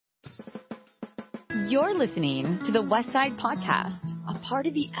You're listening to the Westside Podcast, a part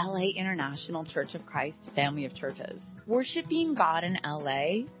of the LA International Church of Christ family of churches, worshiping God in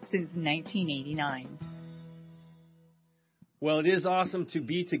LA since 1989. Well, it is awesome to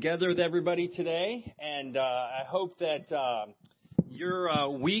be together with everybody today, and I hope that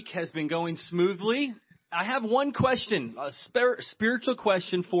your week has been going smoothly. I have one question, a spiritual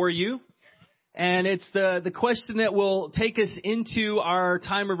question for you, and it's the question that will take us into our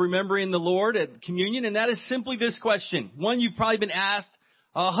time of remembering the Lord at communion, and that is simply this question. One you've probably been asked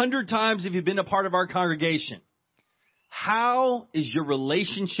 100 times if you've been a part of our congregation. How is your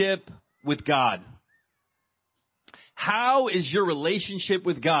relationship with God? How is your relationship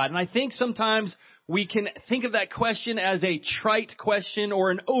with God? And I think sometimes we can think of that question as a trite question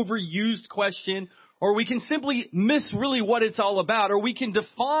or an overused question, or we can simply miss really what it's all about, or we can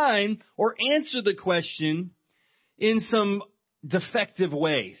define or answer the question in some defective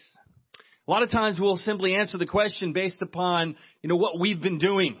ways. A lot of times we'll simply answer the question based upon, what we've been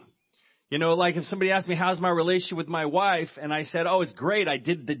doing. Like if somebody asked me, how's my relationship with my wife? And I said, oh, it's great. I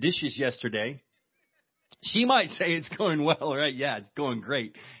did the dishes yesterday. She might say it's going well, right? Yeah, it's going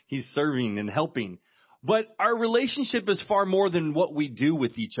great. He's serving and helping. But our relationship is far more than what we do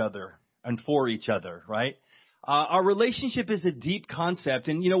with each other and for each other, right? Our relationship is a deep concept.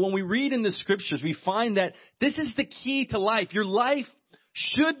 And, when we read in the scriptures, we find that this is the key to life. Your life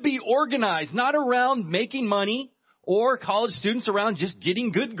should be organized, not around making money or college students around just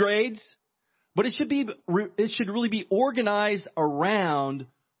getting good grades, but it should really be organized around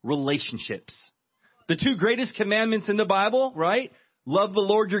relationships. The two greatest commandments in the Bible, right? Love the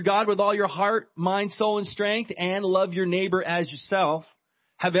Lord your God with all your heart, mind, soul, and strength, and love your neighbor as yourself,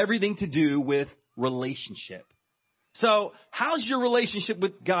 have everything to do with relationship. So, how's your relationship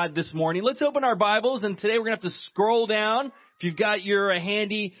with God this morning? Let's open our Bibles, and today we're going to have to scroll down. If you've got your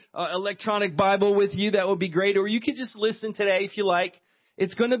handy electronic Bible with you, that would be great. Or you could just listen today if you like.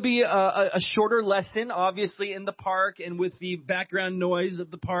 It's going to be a shorter lesson, obviously, in the park and with the background noise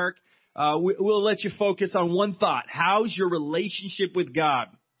of the park. We'll let you focus on one thought. How's your relationship with God?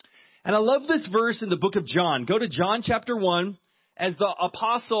 And I love this verse in the book of John. Go to John chapter 1. As the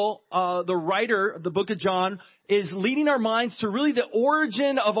apostle, the writer of the book of John is leading our minds to really the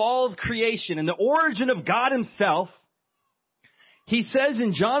origin of all of creation and the origin of God himself. He says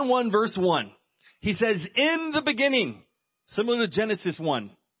in John 1 verse 1, he says, in the beginning, similar to Genesis 1,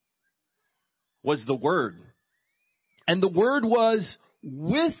 was the Word. And the Word was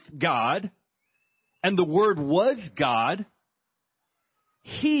with God, and the Word was God.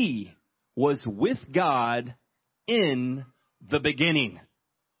 He was with God in the beginning.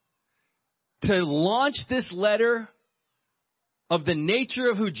 To launch this letter of the nature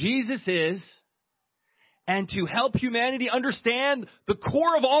of who Jesus is and to help humanity understand the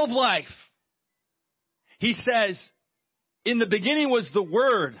core of all of life, he says, in the beginning was the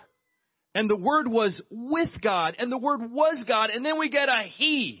Word, and the Word was with God, and the Word was God. And then we get a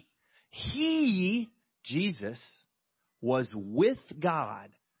He. He, Jesus, was with God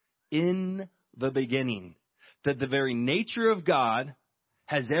in the beginning. That the very nature of God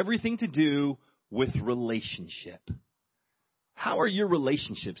has everything to do with relationship. How are your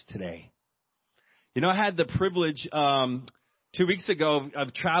relationships today? I had the privilege 2 weeks ago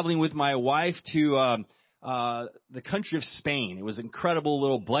of traveling with my wife to the country of Spain. It was an incredible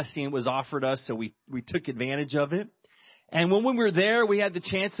little blessing it was offered us, so we took advantage of it. And when we were there, we had the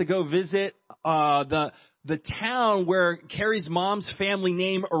chance to go visit the town where Carrie's mom's family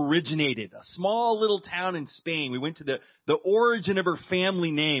name originated, a small little town in Spain. We went to the origin of her family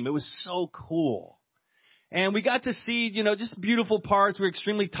name. It was so cool. And we got to see, just beautiful parts. We were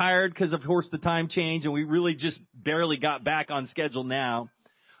extremely tired because, of course, the time change, and we really just barely got back on schedule now.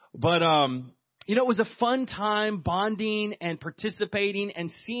 But, it was a fun time bonding and participating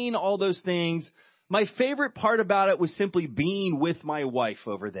and seeing all those things. My favorite part about it was simply being with my wife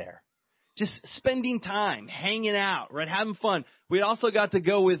over there. Just spending time, hanging out, right, having fun. We also got to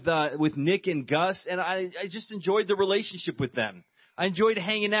go with Nick and Gus, and I just enjoyed the relationship with them. I enjoyed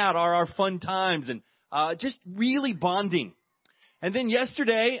hanging out, our fun times, and just really bonding. And then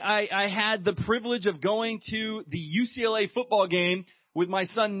yesterday, I had the privilege of going to the UCLA football game with my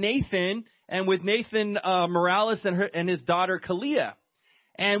son Nathan, and with Nathan Morales and his daughter Kalia.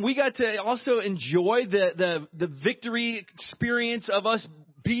 And we got to also enjoy the victory experience of us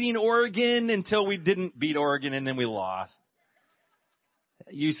beating Oregon until we didn't beat Oregon, and then we lost.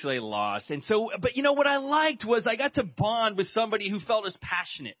 UCLA lost. And so, but what I liked was I got to bond with somebody who felt as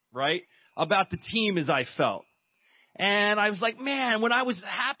passionate, right, about the team as I felt. And I was like, man, when I was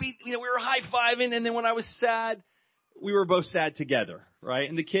happy, we were high-fiving, and then when I was sad, we were both sad together, right?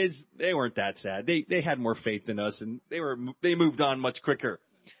 And the kids, they weren't that sad. They had more faith than us, and they moved on much quicker.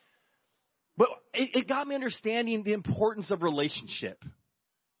 But it got me understanding the importance of relationship.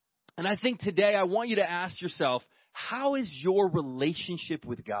 And I think today I want you to ask yourself, how is your relationship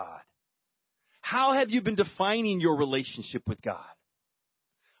with God? How have you been defining your relationship with God?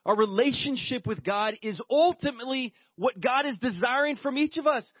 Our relationship with God is ultimately what God is desiring from each of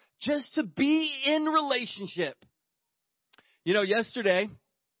us, just to be in relationship. You know, yesterday,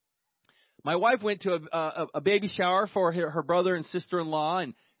 my wife went to a baby shower for her brother and sister-in-law,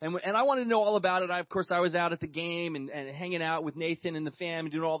 and I wanted to know all about it. Of course, I was out at the game and hanging out with Nathan and the fam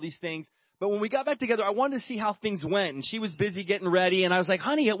and doing all these things. But when we got back together, I wanted to see how things went. And she was busy getting ready. And I was like,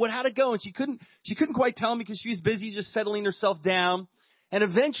 honey, how'd it go? And she couldn't quite tell me because she was busy just settling herself down. And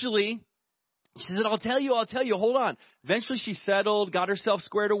eventually, she said, I'll tell you, hold on. Eventually, she settled, got herself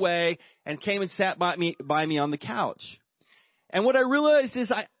squared away, and came and sat by me on the couch. And what I realized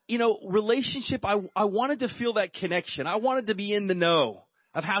is, relationship, I wanted to feel that connection. I wanted to be in the know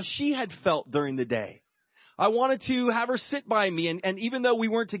of how she had felt during the day. I wanted to have her sit by me, and even though we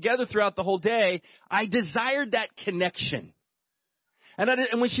weren't together throughout the whole day, I desired that connection.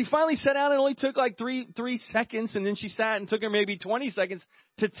 And when she finally sat down, it only took like three seconds, and then she sat and took her maybe 20 seconds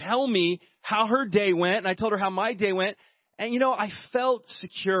to tell me how her day went, and I told her how my day went. And, I felt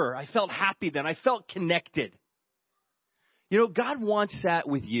secure. I felt happy then. I felt connected. God wants that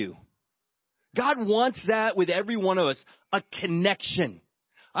with you. God wants that with every one of us, a connection.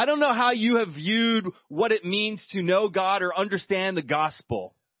 I don't know how you have viewed what it means to know God or understand the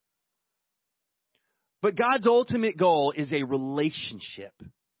gospel. But God's ultimate goal is a relationship.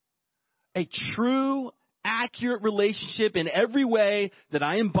 A true, accurate relationship in every way that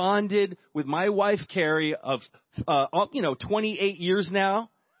I am bonded with my wife, Carrie, of, 28 years now.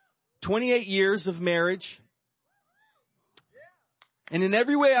 28 years of marriage. And in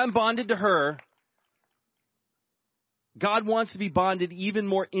every way I'm bonded to her, God wants to be bonded even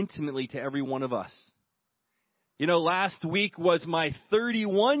more intimately to every one of us. Last week was my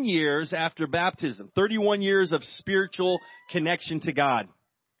 31 years after baptism, 31 years of spiritual connection to God.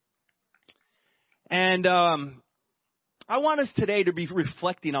 And I want us today to be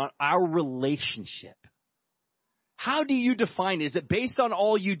reflecting on our relationship. How do you define it? Is it based on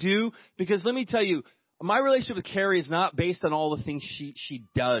all you do? Because let me tell you, my relationship with Carrie is not based on all the things she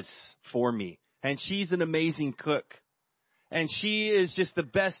does for me. And she's an amazing cook. And she is just the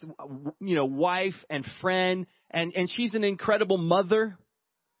best, wife and friend. And she's an incredible mother.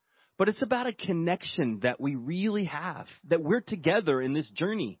 But it's about a connection that we really have, that we're together in this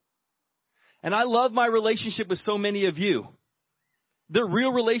journey. And I love my relationship with so many of you. They're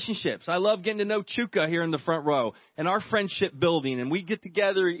real relationships. I love getting to know Chuka here in the front row and our friendship building. And we get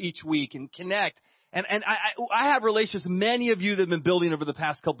together each week and connect. And I have relationships, many of you that have been building over the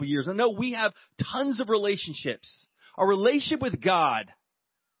past couple of years. I know we have tons of relationships. Our relationship with God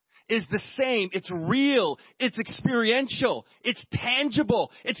is the same. It's real. It's experiential. It's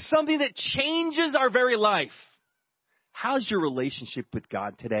tangible. It's something that changes our very life. How's your relationship with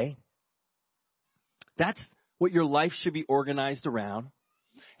God today? That's what your life should be organized around.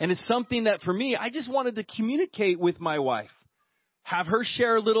 And it's something that for me, I just wanted to communicate with my wife. Have her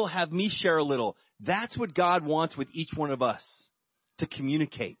share a little, have me share a little. That's what God wants with each one of us, to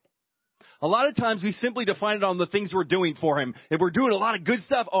communicate. A lot of times we simply define it on the things we're doing for Him. If we're doing a lot of good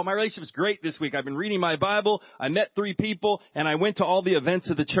stuff, my relationship is great this week. I've been reading my Bible, I met 3 people, and I went to all the events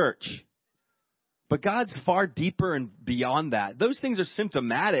of the church. But God's far deeper and beyond that. Those things are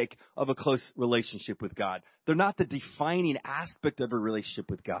symptomatic of a close relationship with God. They're not the defining aspect of a relationship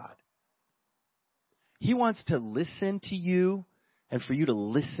with God. He wants to listen to you and for you to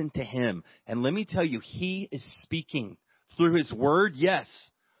listen to Him. And let me tell you, He is speaking through His Word, yes.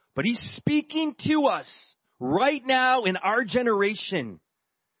 But He's speaking to us right now in our generation,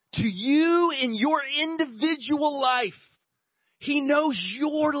 to you in your individual life. He knows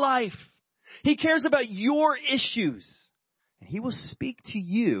your life. He cares about your issues. And He will speak to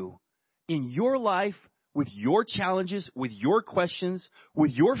you in your life with your challenges, with your questions,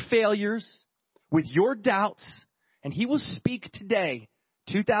 with your failures, with your doubts. And He will speak today,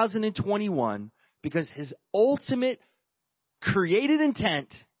 2021, because His ultimate created intent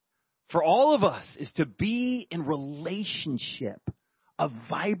for all of us is to be in relationship, a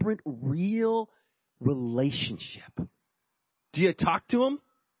vibrant, real relationship. Do you talk to Him?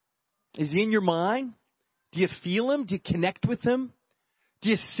 Is He in your mind? Do you feel Him? Do you connect with Him? Do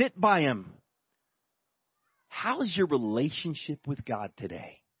you sit by Him? How is your relationship with God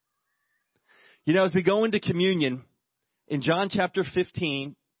today? As we go into communion, in John chapter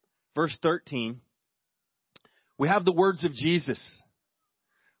 15, verse 13, we have the words of Jesus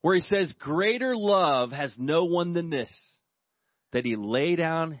where he says, greater love has no one than this, that he lay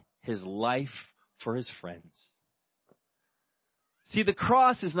down his life for his friends. See, the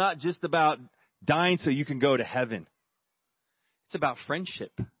cross is not just about dying so you can go to heaven. It's about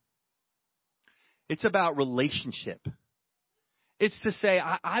friendship. It's about relationship. It's to say,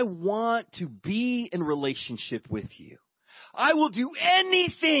 I want to be in relationship with you. I will do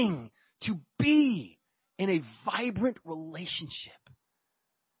anything to be in a vibrant relationship.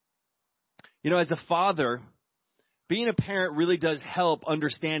 You know, as a father, being a parent really does help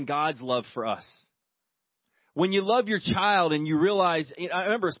understand God's love for us. When you love your child and you realize, I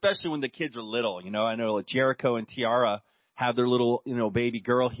remember especially when the kids are little, I know like Jericho and Tiara have their little, baby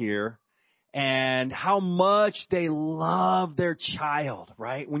girl here, and how much they love their child,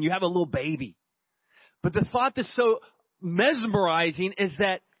 right? When you have a little baby. But the thought that's so mesmerizing is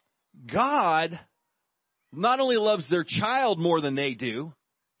that God not only loves their child more than they do,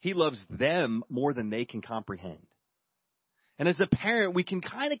 he loves them more than they can comprehend. And as a parent, we can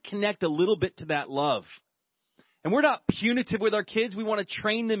kind of connect a little bit to that love. And we're not punitive with our kids. We want to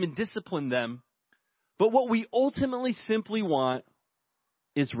train them and discipline them. But what we ultimately simply want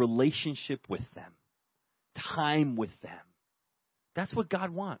is relationship with them, time with them. That's what God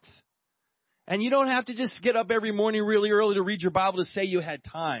wants. And you don't have to just get up every morning really early to read your Bible to say you had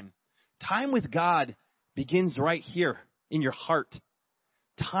time. Time with God begins right here in your heart.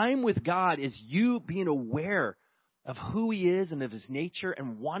 Time with God is you being aware of who he is and of his nature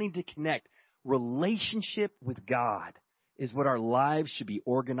and wanting to connect. Relationship with God is what our lives should be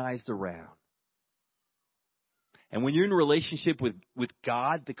organized around. And when you're in a relationship with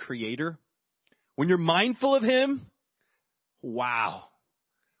God, the Creator, when you're mindful of him, wow.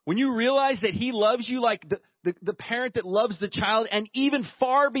 When you realize that he loves you like the parent that loves the child, and even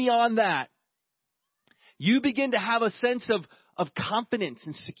far beyond that, you begin to have a sense of confidence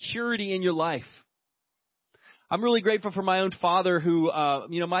and security in your life. I'm really grateful for my own father who,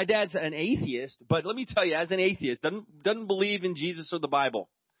 my dad's an atheist, but let me tell you, as an atheist, doesn't believe in Jesus or the Bible.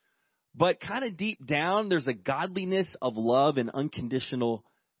 But kind of deep down, there's a godliness of love and unconditional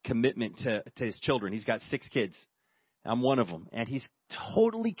commitment to his children. He's got 6 kids. I'm one of them. And he's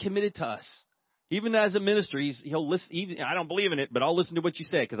totally committed to us. Even as a minister, he'll listen. I don't believe in it, but I'll listen to what you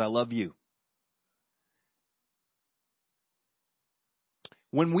say because I love you.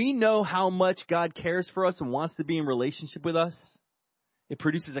 When we know how much God cares for us and wants to be in relationship with us, it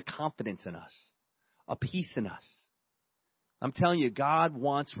produces a confidence in us, a peace in us. I'm telling you, God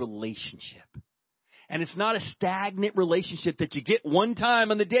wants relationship. And it's not a stagnant relationship that you get one time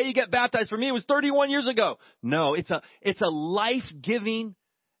on the day you get baptized. For me, it was 31 years ago. No, it's a life-giving,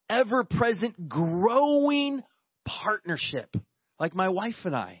 ever-present, growing partnership. Like my wife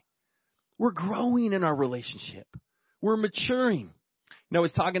and I. We're growing in our relationship. We're maturing. I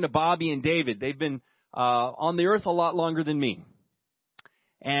was talking to Bobby and David. They've been on the earth a lot longer than me.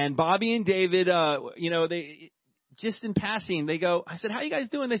 And Bobby and David, they just in passing, I said, how are you guys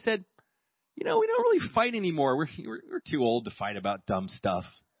doing? They said, we don't really fight anymore. We're too old to fight about dumb stuff.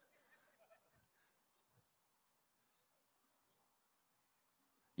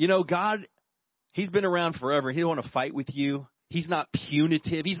 God, he's been around forever. He don't want to fight with you. He's not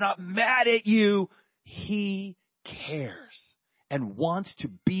punitive. He's not mad at you. He cares and wants to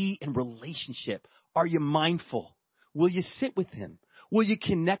be in relationship. Are you mindful? Will you sit with him? Will you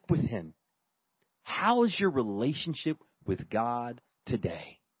connect with him? How is your relationship with God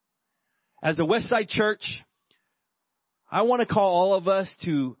today? As a Westside Church, I want to call all of us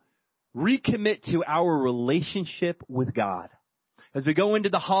to recommit to our relationship with God. As we go into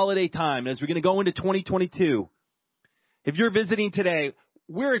the holiday time, as we're going to go into 2022, if you're visiting today,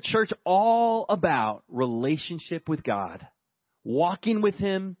 we're a church all about relationship with God. Walking with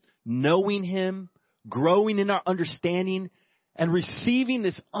him, knowing him, growing in our understanding, and receiving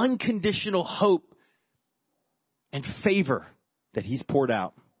this unconditional hope and favor that he's poured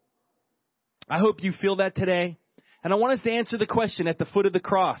out. I hope you feel that today. And I want us to answer the question at the foot of the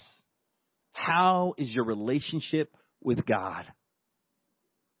cross. How is your relationship with God?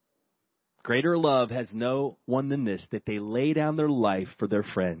 Greater love has no one than this, that they lay down their life for their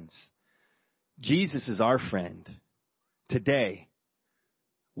friends. Jesus is our friend. Today,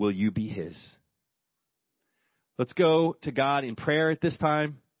 will you be his? Let's go to God in prayer at this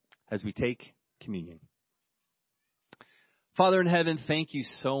time as we take communion. Father in heaven, thank you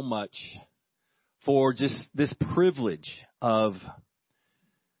so much for just this privilege of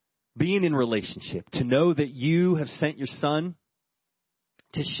being in relationship, to know that you have sent your Son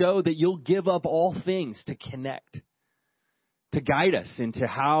to show that you'll give up all things to connect, to guide us into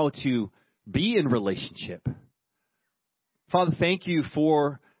how to be in relationship. Father, thank you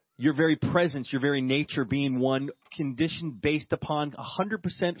for your very presence, your very nature being one condition based upon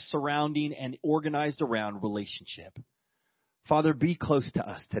 100% surrounding and organized around relationship. Father, be close to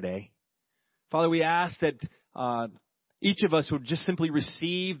us today. Father, we ask that each of us would just simply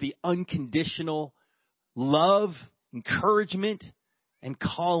receive the unconditional love, encouragement, and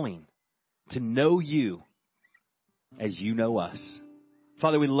calling to know you as you know us.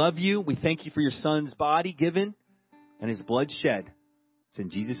 Father, we love you. We thank you for your Son's body given and his blood shed. It's in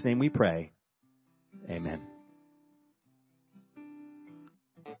Jesus' name we pray. Amen.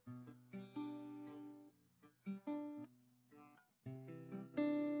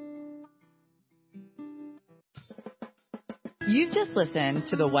 You've just listened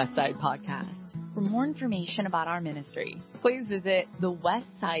to the Westside Podcast. For more information about our ministry, please visit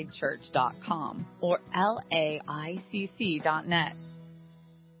thewestsidechurch.com or laicc.net.